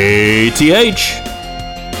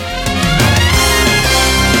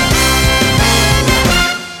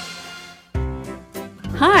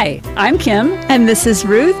 Hi, I'm Kim. And this is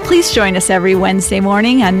Ruth. Please join us every Wednesday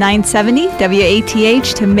morning on 970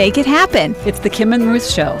 WATH to make it happen. It's the Kim and Ruth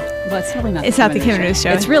Show. Well, it's probably not. It's not the Kim and Ruth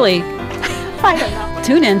Show. It's really... I don't know.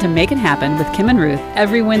 Tune in to Make It Happen with Kim and Ruth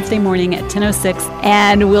every Wednesday morning at 10:06.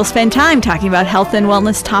 And we'll spend time talking about health and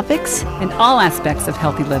wellness topics. And all aspects of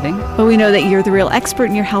healthy living. But we know that you're the real expert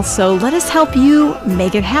in your health, so let us help you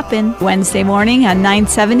make it happen. Wednesday morning on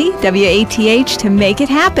 970 WATH to make it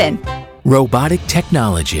happen. Robotic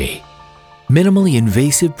technology, minimally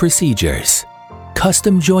invasive procedures,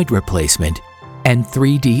 custom joint replacement, and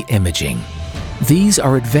 3D imaging. These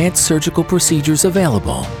are advanced surgical procedures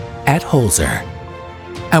available at Holzer.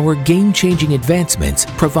 Our game-changing advancements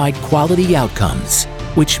provide quality outcomes,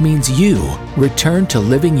 which means you return to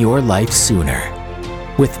living your life sooner.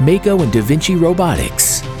 With Mako and Da Vinci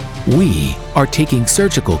Robotics, we are taking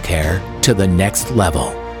surgical care to the next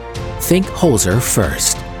level. Think Holzer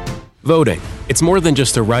first. Voting. It's more than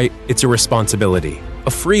just a right, it's a responsibility. A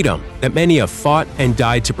freedom that many have fought and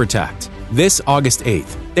died to protect. This August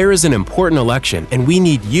 8th, there is an important election and we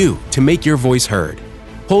need you to make your voice heard.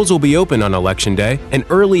 Polls will be open on Election Day, and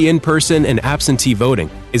early in-person and absentee voting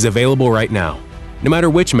is available right now. No matter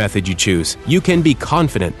which method you choose, you can be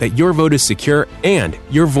confident that your vote is secure and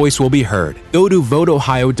your voice will be heard. Go to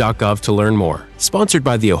voteohio.gov to learn more. Sponsored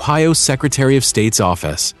by the Ohio Secretary of State's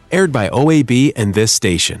office. Aired by OAB and this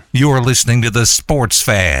station. You're listening to the Sports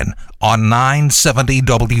Fan on 970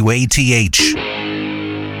 WATH.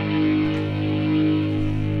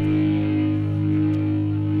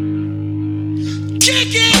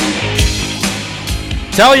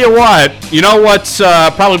 Tell you what, you know what's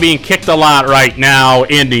probably being kicked a lot right now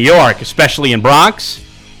in New York, especially in Bronx?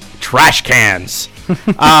 Trash cans.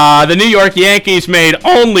 The New York Yankees made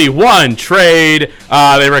only one trade.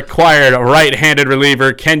 They required a right-handed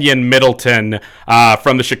reliever, Kenyon Middleton,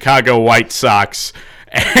 from the Chicago White Sox.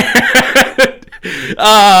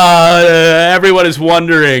 Everyone is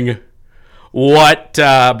wondering what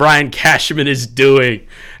Brian Cashman is doing,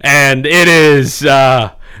 and it is...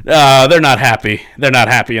 they're not happy. They're not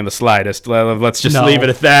happy in the slightest. Let's just leave it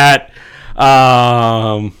at that.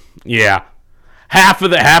 Yeah. Half of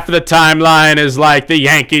the timeline is like the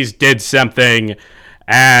Yankees did something,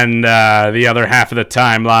 and the other half of the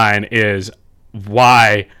timeline is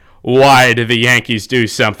why did the Yankees do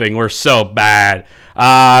something? We're so bad.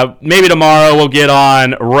 Maybe tomorrow we'll get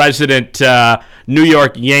on resident New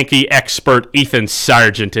York Yankee expert Ethan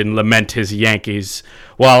Sargent and lament his Yankees.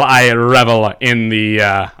 Well, I revel in the.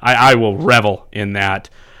 I will revel in that.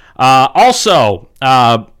 Also,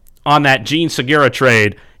 on that Gene Segura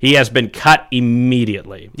trade, he has been cut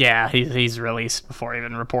immediately. Yeah, he's released before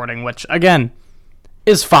even reporting, which again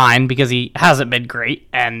is fine because he hasn't been great.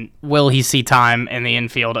 And will he see time in the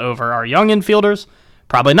infield over our young infielders?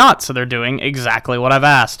 Probably not. So they're doing exactly what I've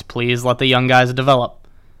asked. Please let the young guys develop.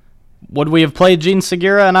 Would we have played Gene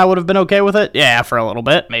Segura and I would have been okay with it? Yeah, for a little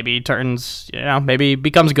bit. Maybe he turns, maybe he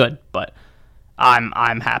becomes good. But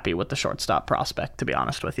I'm happy with the shortstop prospect, to be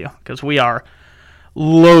honest with you, because we are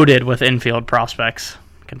loaded with infield prospects.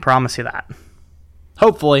 I can promise you that.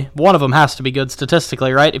 Hopefully, one of them has to be good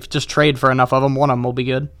statistically, right? If you just trade for enough of them, one of them will be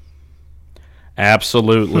good.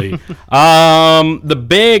 Absolutely. The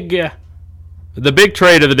big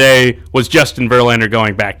trade of the day was Justin Verlander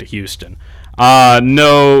going back to Houston.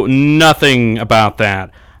 Nothing about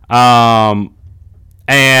that.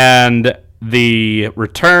 And the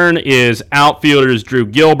return is outfielders Drew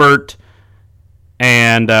Gilbert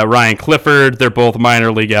and Ryan Clifford. They're both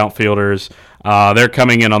minor league outfielders. They're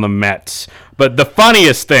coming in on the Mets. But the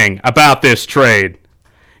funniest thing about this trade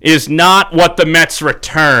is not what the Mets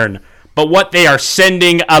return, but what they are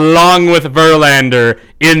sending along with Verlander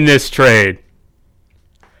in this trade.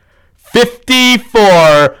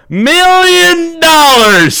 $54 million.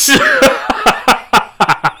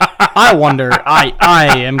 I wonder.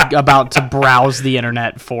 I am about to browse the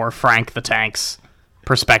internet for Frank the Tank's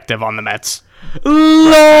perspective on the Mets.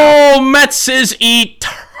 Low Mets is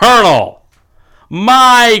eternal.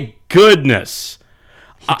 My goodness.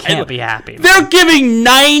 He can't be happy. They're giving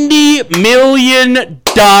 $90 million.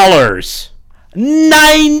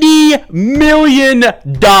 $90 million.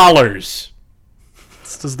 This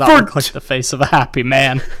does not look like the face of a happy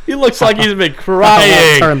man. He looks like he's been crying. I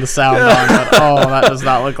won't turn the sound on, but that does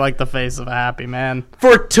not look like the face of a happy man.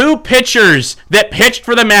 For two pitchers that pitched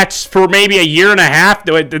for the Mets for maybe a year and a half,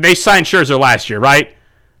 they signed Scherzer last year, right?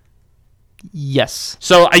 Yes.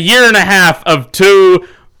 So a year and a half of two,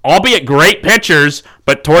 albeit great pitchers,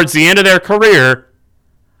 but towards the end of their career,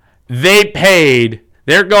 they're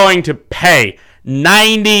going to pay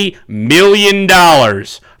 $90 million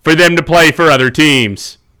for them to play for other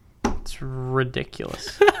teams. It's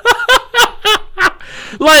ridiculous.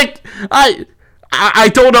 Like, I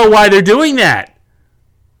don't know why they're doing that.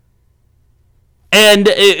 And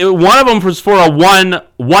one of them was for a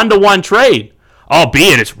one-to-one trade,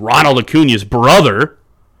 albeit it's Ronald Acuna's brother,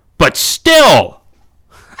 but still.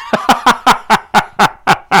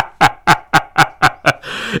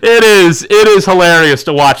 It is hilarious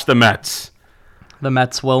to watch the Mets. The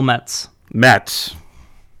Mets will Mets. Mets.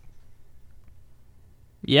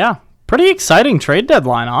 Yeah, pretty exciting trade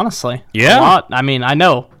deadline, honestly. Yeah. A lot. I mean, I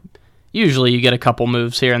know usually you get a couple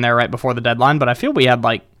moves here and there right before the deadline, but I feel we had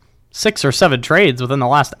like 6 or 7 trades within the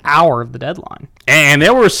last hour of the deadline. And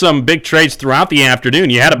there were some big trades throughout the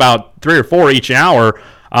afternoon. You had about 3 or 4 each hour.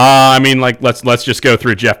 I mean, like let's just go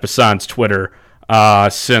through Jeff Bassan's Twitter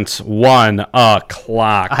since 1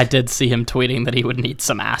 o'clock. I did see him tweeting that he would need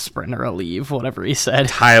some aspirin or Aleve, whatever he said.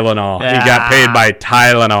 Tylenol. Yeah. He got paid by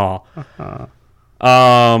Tylenol.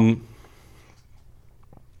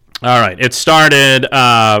 All right. It started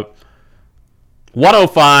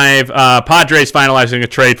 105. Padres finalizing a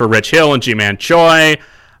trade for Rich Hill and Ji-Man Choi.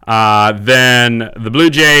 Then the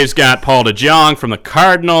Blue Jays got Paul DeJong from the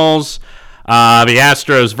Cardinals. The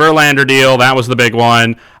Astros Verlander deal, that was the big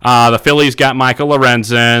one. The Phillies got Michael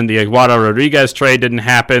Lorenzen. The Eduardo Rodriguez trade didn't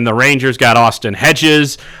happen. The Rangers got Austin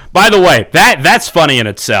Hedges. By the way, that's funny in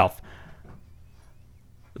itself.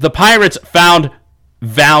 The Pirates found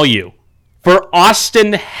value for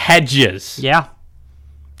Austin Hedges. Yeah.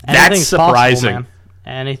 That's surprising. Possible,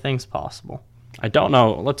 man. Anything's possible. I don't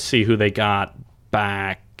know. Let's see who they got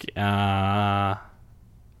back. They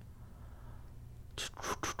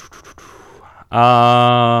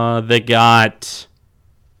got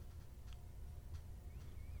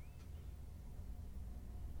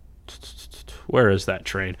where is that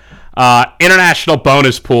trade? International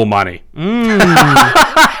bonus pool money. So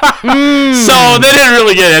they didn't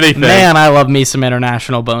really get anything. Man, I love me some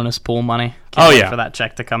international bonus pool money. Can't wait for that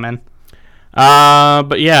check to come in.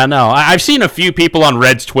 But yeah, no. I've seen a few people on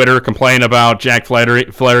Reds Twitter complain about Jack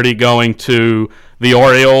Flaherty going to the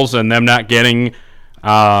Orioles and them not getting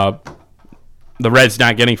the Reds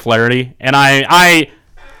not getting Flaherty. And I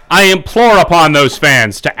implore upon those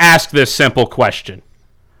fans to ask this simple question.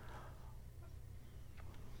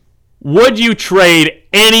 Would you trade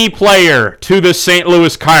any player to the St.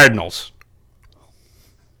 Louis Cardinals?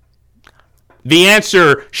 The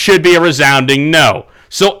answer should be a resounding no.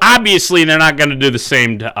 So obviously they're not going to do the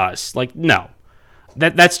same to us. Like, no.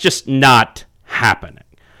 That's just not happening.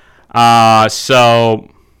 So,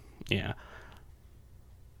 yeah.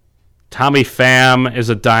 Tommy Pham is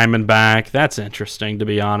a Diamondback. That's interesting, to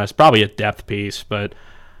be honest. Probably a depth piece, but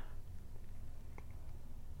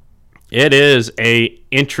it is a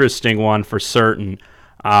interesting one for certain.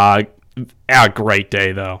 A great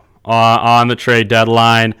day, though, on the trade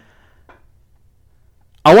deadline.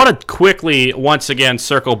 I want to quickly, once again,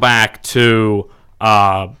 circle back to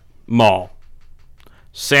Mull.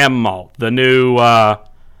 Sam Mull, the new,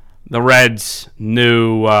 the Reds'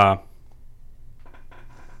 new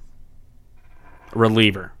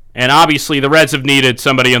reliever. And obviously the Reds have needed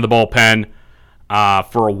somebody in the bullpen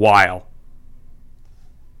for a while.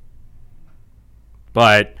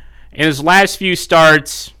 But in his last few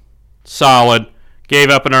starts, solid. Gave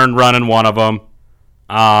up an earned run in one of them.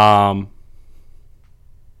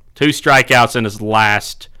 2 strikeouts in his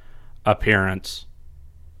last appearance.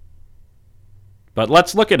 But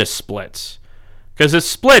let's look at his splits. Because his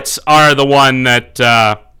splits are the one that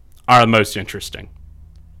are the most interesting.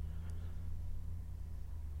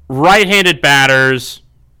 Right-handed batters,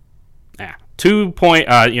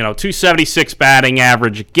 276 batting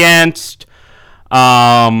average against,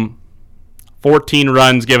 14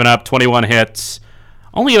 runs given up, 21 hits,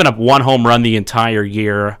 only given up one home run the entire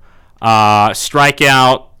year.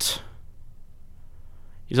 Strikeout,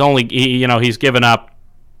 he's given up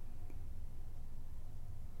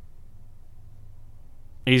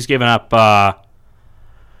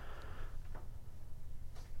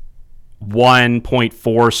 1.4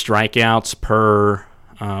 strikeouts per,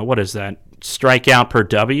 what is that? Strikeout per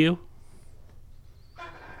W?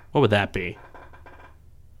 What would that be?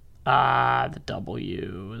 The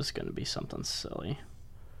W is going to be something silly.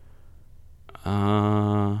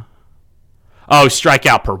 Strikeout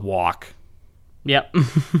per walk. Yep.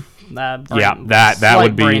 that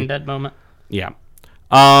would be brain dead moment. Yeah.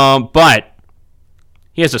 But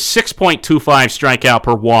he has a 6.25 strikeout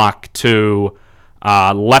per walk to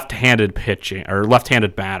left-handed pitching or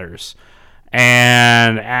left-handed batters,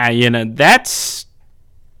 and that's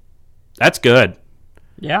good.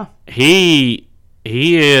 Yeah, he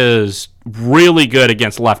is really good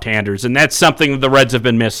against left-handers, and that's something that the Reds have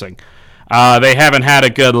been missing. They haven't had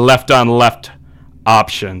a good left-on-left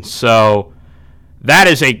option, so that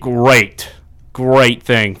is a great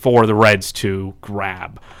thing for the Reds to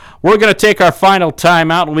grab. We're going to take our final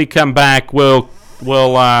timeout. When we come back, we'll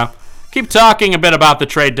keep talking a bit about the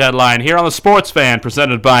trade deadline here on the Sports Fan,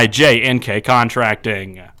 presented by J&K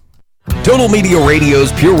Contracting. Total Media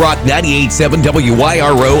Radio's Pure Rock 98.7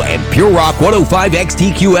 WYRO and Pure Rock 105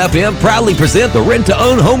 XTQ FM proudly present the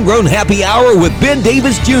Rent-to-Own Homegrown Happy Hour with Ben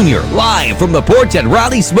Davis Jr. live from the porch at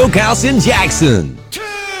Rowdy Smokehouse in Jackson.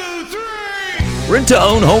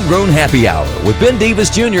 Rent-to-Own Homegrown Happy Hour with Ben Davis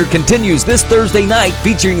Jr. continues this Thursday night,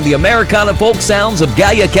 featuring the Americana folk sounds of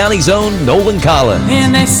Gallia County's own Nolan Collins.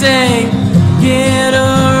 And they say, get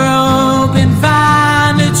a rope and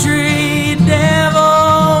find a tree,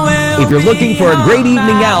 devil will. If you're looking for a great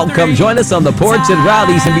evening out, come join us on the porch at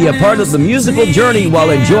Rowdy's and be a part of the musical journey while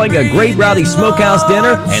enjoying a great Rowdy Smokehouse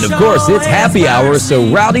dinner. And of course, it's happy hour,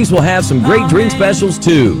 so Rowdy's will have some great drink specials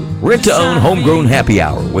too. Rent-to-Own Homegrown Happy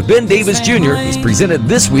Hour with Ben Davis Jr. is presented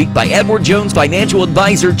this week by Edward Jones financial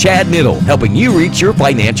advisor Chad Niddle, helping you reach your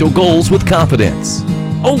financial goals with confidence.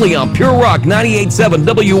 Only on Pure Rock 98.7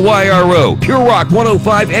 WYRO, Pure Rock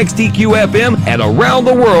 105 XTQ FM, and around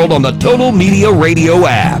the world on the Total Media Radio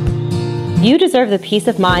app. You deserve the peace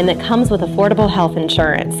of mind that comes with affordable health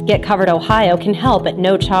insurance. Get Covered Ohio can help at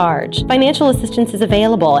no charge. Financial assistance is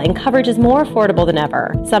available and coverage is more affordable than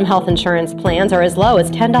ever. Some health insurance plans are as low as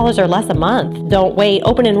 $10 or less a month. Don't wait.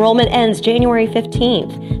 Open enrollment ends January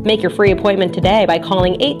 15th. Make your free appointment today by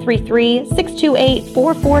calling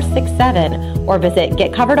 833-628-4467 or visit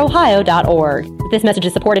getcoveredohio.org. This message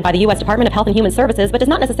is supported by the U.S. Department of Health and Human Services, but does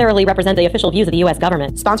not necessarily represent the official views of the U.S.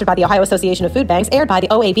 government. Sponsored by the Ohio Association of Food Banks, aired by the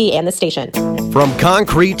OAB and this station. From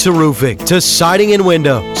concrete to roofing to siding and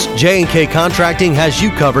windows, J&K Contracting has you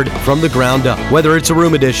covered from the ground up. Whether it's a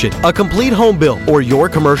room addition, a complete home build, or your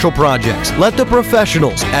commercial projects, let the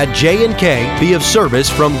professionals at J&K be of service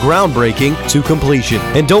from groundbreaking to completion.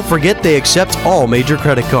 And don't forget they accept all major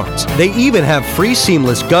credit cards. They even have free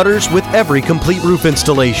seamless gutters with every complete roof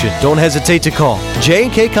installation. Don't hesitate to call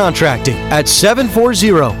J&K Contracting at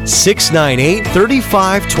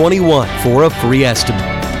 740-698-3521 for a free estimate.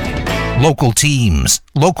 Local teams,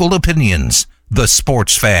 local opinions. The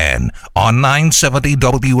Sports Fan on 970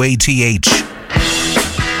 WATH.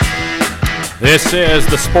 This is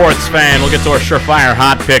the Sports Fan. We'll get to our surefire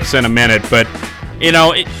hot picks in a minute, but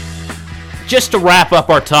just to wrap up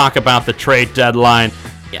our talk about the trade deadline,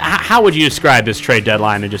 how would you describe this trade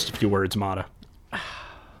deadline in just a few words, Motta?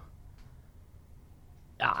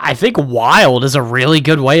 I think wild is a really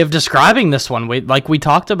good way of describing this one. We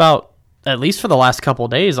talked about, at least for the last couple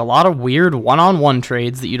of days, a lot of weird one-on-one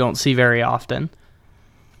trades that you don't see very often.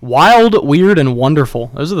 Wild, weird, and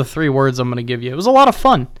wonderful. Those are the three words I'm going to give you. It was a lot of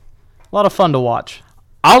fun. A lot of fun to watch.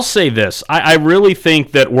 I'll say this. I really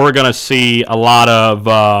think that we're going to see a lot of...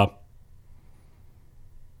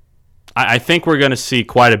 I think we're going to see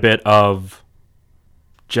quite a bit of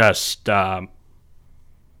just...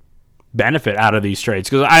 benefit out of these trades,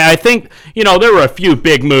 because I think there were a few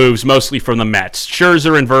big moves, mostly from the Mets.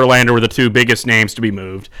 Scherzer and Verlander were the two biggest names to be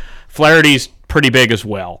moved. Flaherty's pretty big as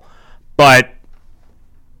well, but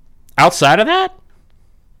outside of that,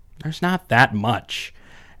 there's not that much.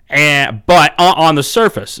 But on the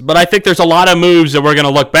surface, but I think there's a lot of moves that we're going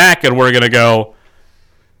to look back and we're going to go,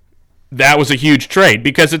 that was a huge trade,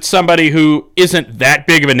 because it's somebody who isn't that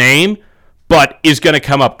big of a name, but is going to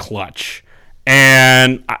come up clutch.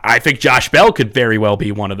 And I think Josh Bell could very well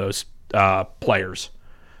be one of those players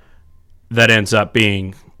that ends up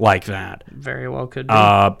being like that. Very well could be.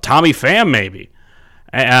 Tommy Pham maybe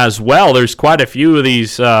as well. There's quite a few of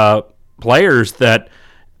these players that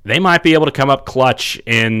they might be able to come up clutch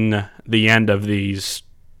in the end of these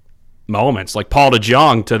moments, like Paul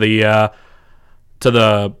DeJong to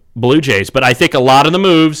the Blue Jays. But I think a lot of the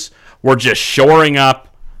moves were just shoring up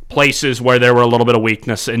places where there were a little bit of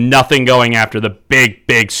weakness and nothing going after the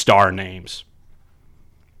big star names.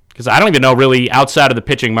 Because I don't even know really outside of the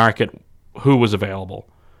pitching market who was available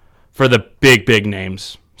for the big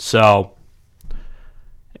names. So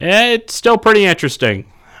it's still pretty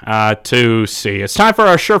interesting to see. It's time for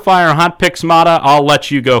our surefire hot picks, Motta. I'll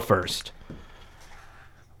let you go first.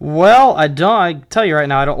 Well, I tell you right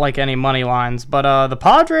now, I don't like any money lines, but the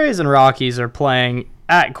Padres and Rockies are playing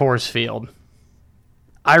at Coors Field.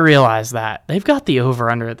 I realize that. They've got the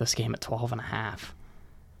over-under at this game at 12.5.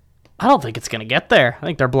 I don't think it's going to get there. I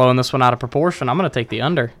think they're blowing this one out of proportion. I'm going to take the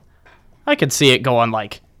under. I could see it going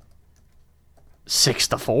like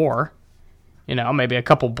 6-4. You know, maybe a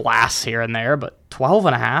couple blasts here and there, but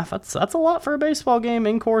 12.5, that's a lot for a baseball game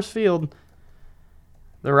in Coors Field.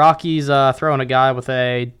 The Rockies throwing a guy with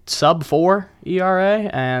a sub-4 ERA,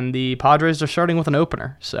 and the Padres are starting with an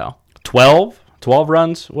opener. So 12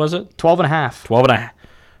 runs, was it? 12.5. 12.5.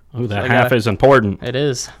 Ooh, that half is important. It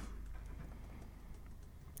is.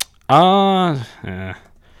 I'm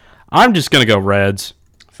just going to go Reds.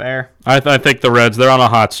 Fair. I think the Reds, they're on a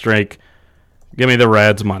hot streak. Give me the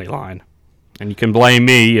Reds money line. And you can blame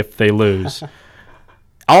me if they lose.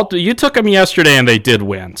 You took them yesterday and they did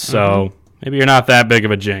win, so maybe you're not that big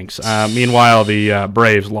of a jinx. Meanwhile, the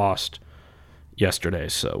Braves lost yesterday,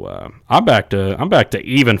 so I'm back to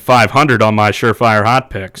even 500 on my surefire hot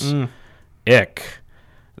picks. Ick.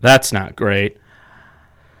 That's not great.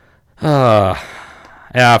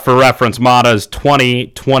 Yeah, for reference, Motta's 20,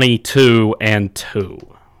 22, and 2.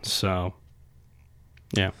 So,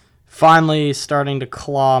 yeah. Finally starting to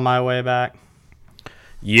claw my way back.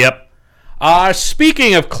 Yep.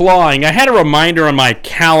 Speaking of clawing, I had a reminder on my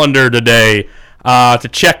calendar today to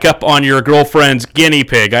check up on your girlfriend's guinea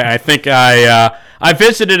pig. I think I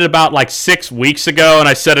visited about like 6 weeks ago, and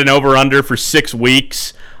I set an over-under for 6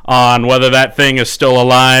 weeks on whether that thing is still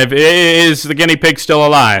alive. Is the guinea pig still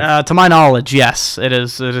alive? To my knowledge, yes. It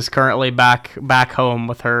is currently back home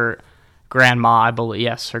with her grandma, I believe.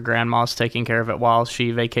 Yes, her grandma's taking care of it while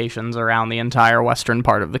she vacations around the entire western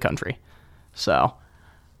part of the country. So,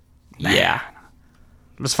 yeah.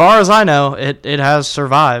 As far as I know, it has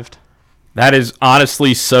survived. That is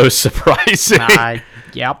honestly so surprising.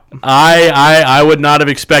 Yep. I would not have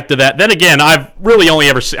expected that. Then again, I've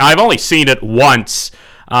only seen it once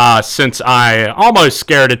since I almost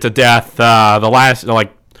scared it to death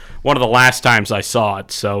one of the last times I saw it.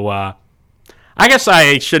 So I guess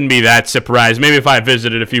I shouldn't be that surprised. Maybe if I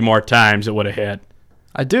visited a few more times, it would have hit.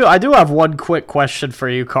 I do have one quick question for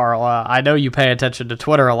you, Carl. I know you pay attention to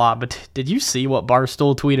Twitter a lot, but did you see what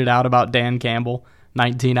Barstool tweeted out about Dan Campbell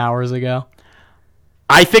 19 hours ago?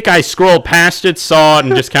 I think I scrolled past it, saw it,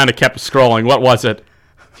 and just kind of kept scrolling. What was it?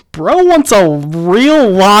 Bro wants a real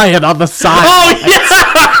lion on the side. Oh,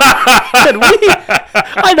 yeah! Can we?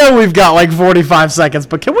 I know we've got like 45 seconds,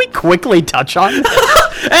 but can we quickly touch on it?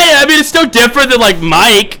 Hey, I mean, it's no different than like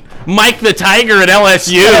Mike the Tiger at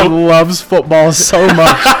LSU. This guy loves football so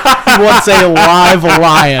much. He wants a live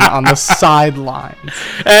lion on the sidelines.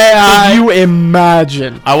 Hey, can you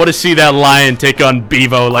imagine? I want to see that lion take on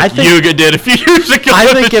Bevo like Yuga did a few years ago.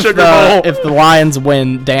 I think if the Lions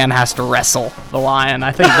win, Dan has to wrestle the lion.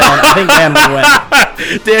 I think Dan will win.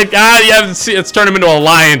 Dan, you haven't seen it's turned him into a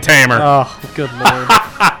lion tamer. Oh, good lord.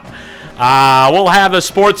 We'll have a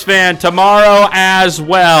sports fan tomorrow as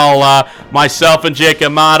well. Myself and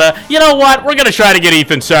Jacob Motta. You know what? We're going to try to get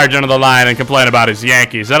Ethan Sargent on the line and complain about his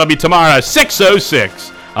Yankees. That'll be tomorrow at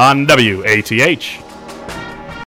 6:06 on WATH.